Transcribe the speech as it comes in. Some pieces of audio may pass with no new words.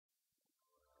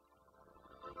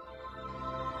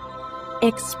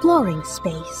Exploring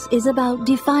space is about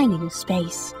defining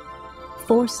space,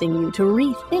 forcing you to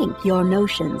rethink your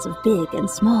notions of big and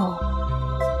small.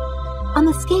 On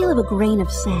the scale of a grain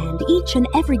of sand, each and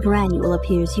every granule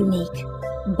appears unique.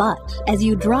 But as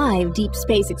you drive Deep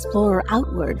Space Explorer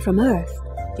outward from Earth,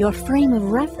 your frame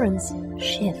of reference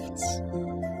shifts.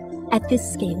 At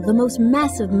this scale, the most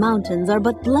massive mountains are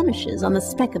but blemishes on the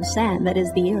speck of sand that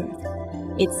is the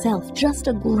Earth, itself just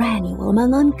a granule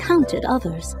among uncounted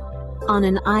others, on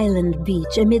an island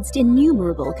beach amidst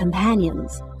innumerable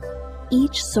companions,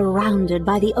 each surrounded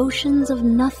by the oceans of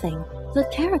nothing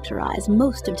that characterize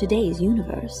most of today's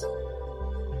universe.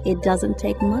 It doesn't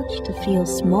take much to feel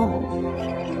small.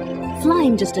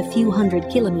 Flying just a few hundred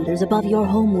kilometers above your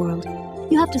homeworld,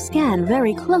 you have to scan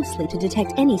very closely to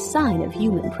detect any sign of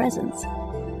human presence.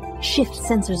 Shift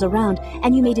sensors around,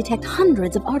 and you may detect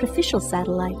hundreds of artificial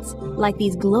satellites, like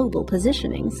these global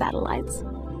positioning satellites.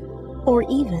 Or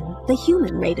even the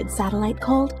human-rated satellite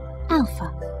called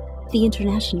Alpha, the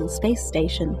International Space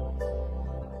Station.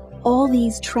 All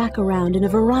these track around in a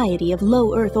variety of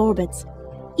low Earth orbits,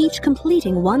 each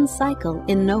completing one cycle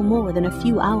in no more than a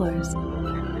few hours.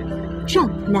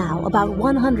 Jump now about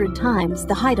 100 times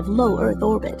the height of low Earth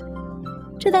orbit,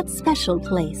 to that special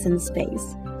place in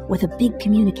space where the big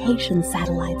communication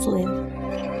satellites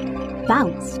live.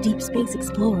 Bounce Deep Space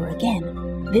Explorer again,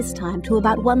 this time to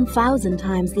about 1,000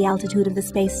 times the altitude of the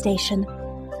space station.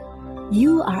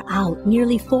 You are out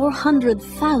nearly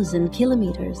 400,000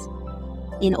 kilometers,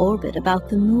 in orbit about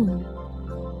the Moon,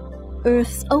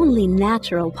 Earth's only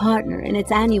natural partner in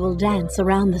its annual dance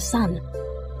around the Sun.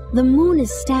 The Moon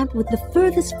is stamped with the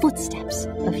furthest footsteps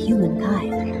of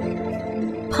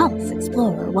humankind. Pulse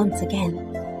Explorer once again.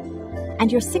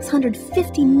 And you're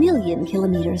 650 million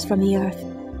kilometers from the Earth,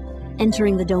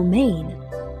 entering the domain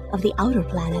of the outer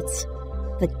planets,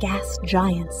 the gas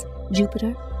giants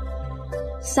Jupiter,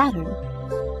 Saturn,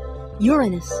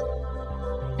 Uranus,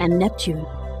 and Neptune.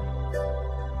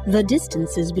 The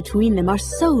distances between them are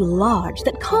so large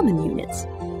that common units,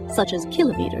 such as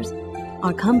kilometers,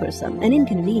 are cumbersome and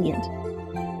inconvenient.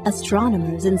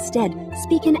 Astronomers instead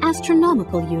speak in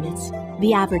astronomical units,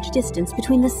 the average distance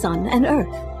between the Sun and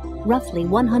Earth, roughly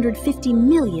 150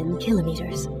 million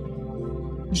kilometers.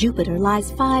 Jupiter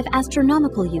lies 5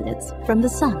 astronomical units from the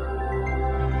Sun.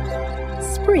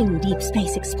 Spring Deep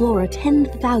Space Explorer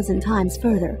 10,000 times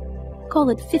further,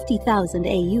 call it 50,000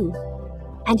 AU,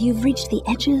 and you've reached the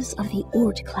edges of the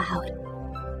Oort cloud,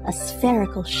 a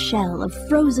spherical shell of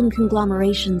frozen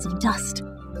conglomerations of dust,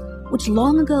 which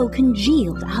long ago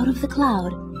congealed out of the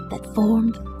cloud that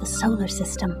formed the solar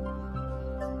system.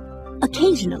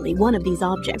 Occasionally, one of these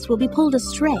objects will be pulled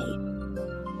astray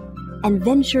and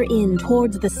venture in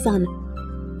towards the Sun,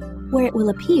 where it will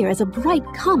appear as a bright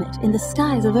comet in the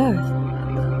skies of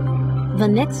Earth. The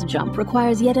next jump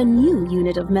requires yet a new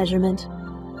unit of measurement.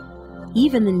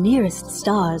 Even the nearest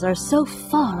stars are so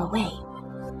far away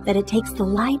that it takes the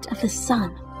light of the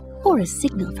Sun, or a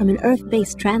signal from an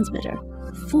Earth-based transmitter,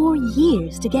 4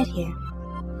 years to get here.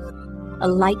 A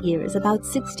light year is about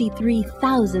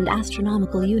 63,000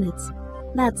 astronomical units.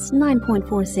 That's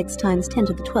 9.46 times 10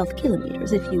 to the 12th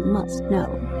kilometers, if you must know.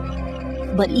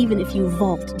 But even if you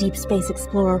vault Deep Space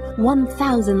Explorer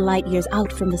 1,000 light years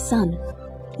out from the Sun,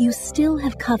 you still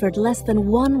have covered less than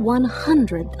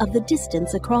 1/100th of the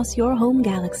distance across your home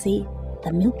galaxy,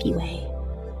 the Milky Way.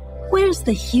 Where's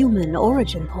the human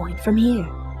origin point from here?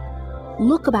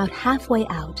 Look about halfway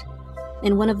out,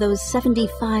 in one of those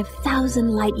 75,000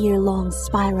 light-year-long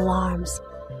spiral arms.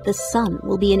 The Sun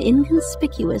will be an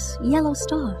inconspicuous yellow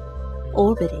star,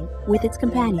 orbiting with its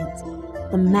companions,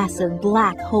 the massive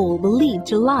black hole believed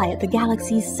to lie at the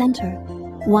galaxy's center,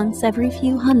 once every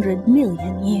few 100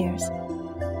 million years.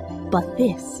 But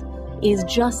this is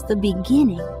just the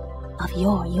beginning of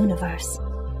your universe.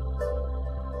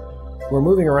 We're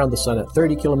moving around the Sun at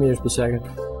 30 kilometers per second.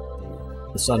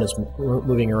 The Sun is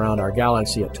moving around our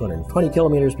galaxy at 220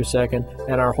 kilometers per second,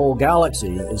 and our whole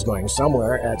galaxy is going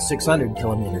somewhere at 600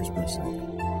 kilometers per second.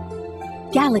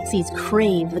 Galaxies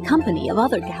crave the company of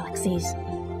other galaxies.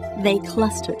 They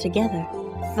cluster together,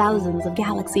 thousands of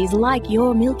galaxies like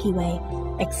your Milky Way,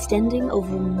 extending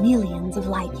over millions of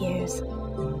light years.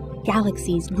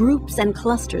 Galaxies, groups, and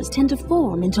clusters tend to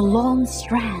form into long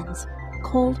strands,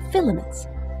 called filaments,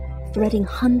 threading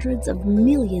hundreds of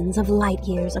millions of light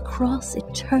years across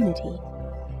eternity.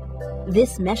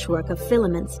 This meshwork of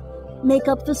filaments make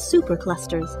up the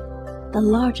superclusters, the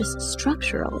largest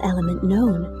structural element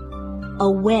known, a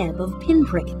web of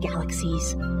pinprick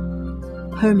galaxies,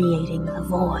 permeating the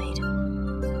void.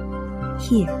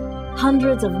 Here,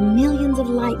 hundreds of millions of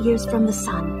light years from the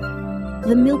Sun,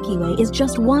 the Milky Way is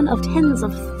just one of tens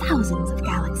of thousands of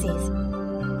galaxies.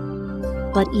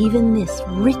 But even this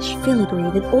rich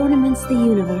filigree that ornaments the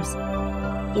universe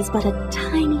is but a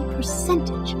tiny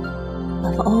percentage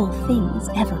of all things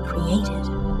ever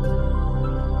created.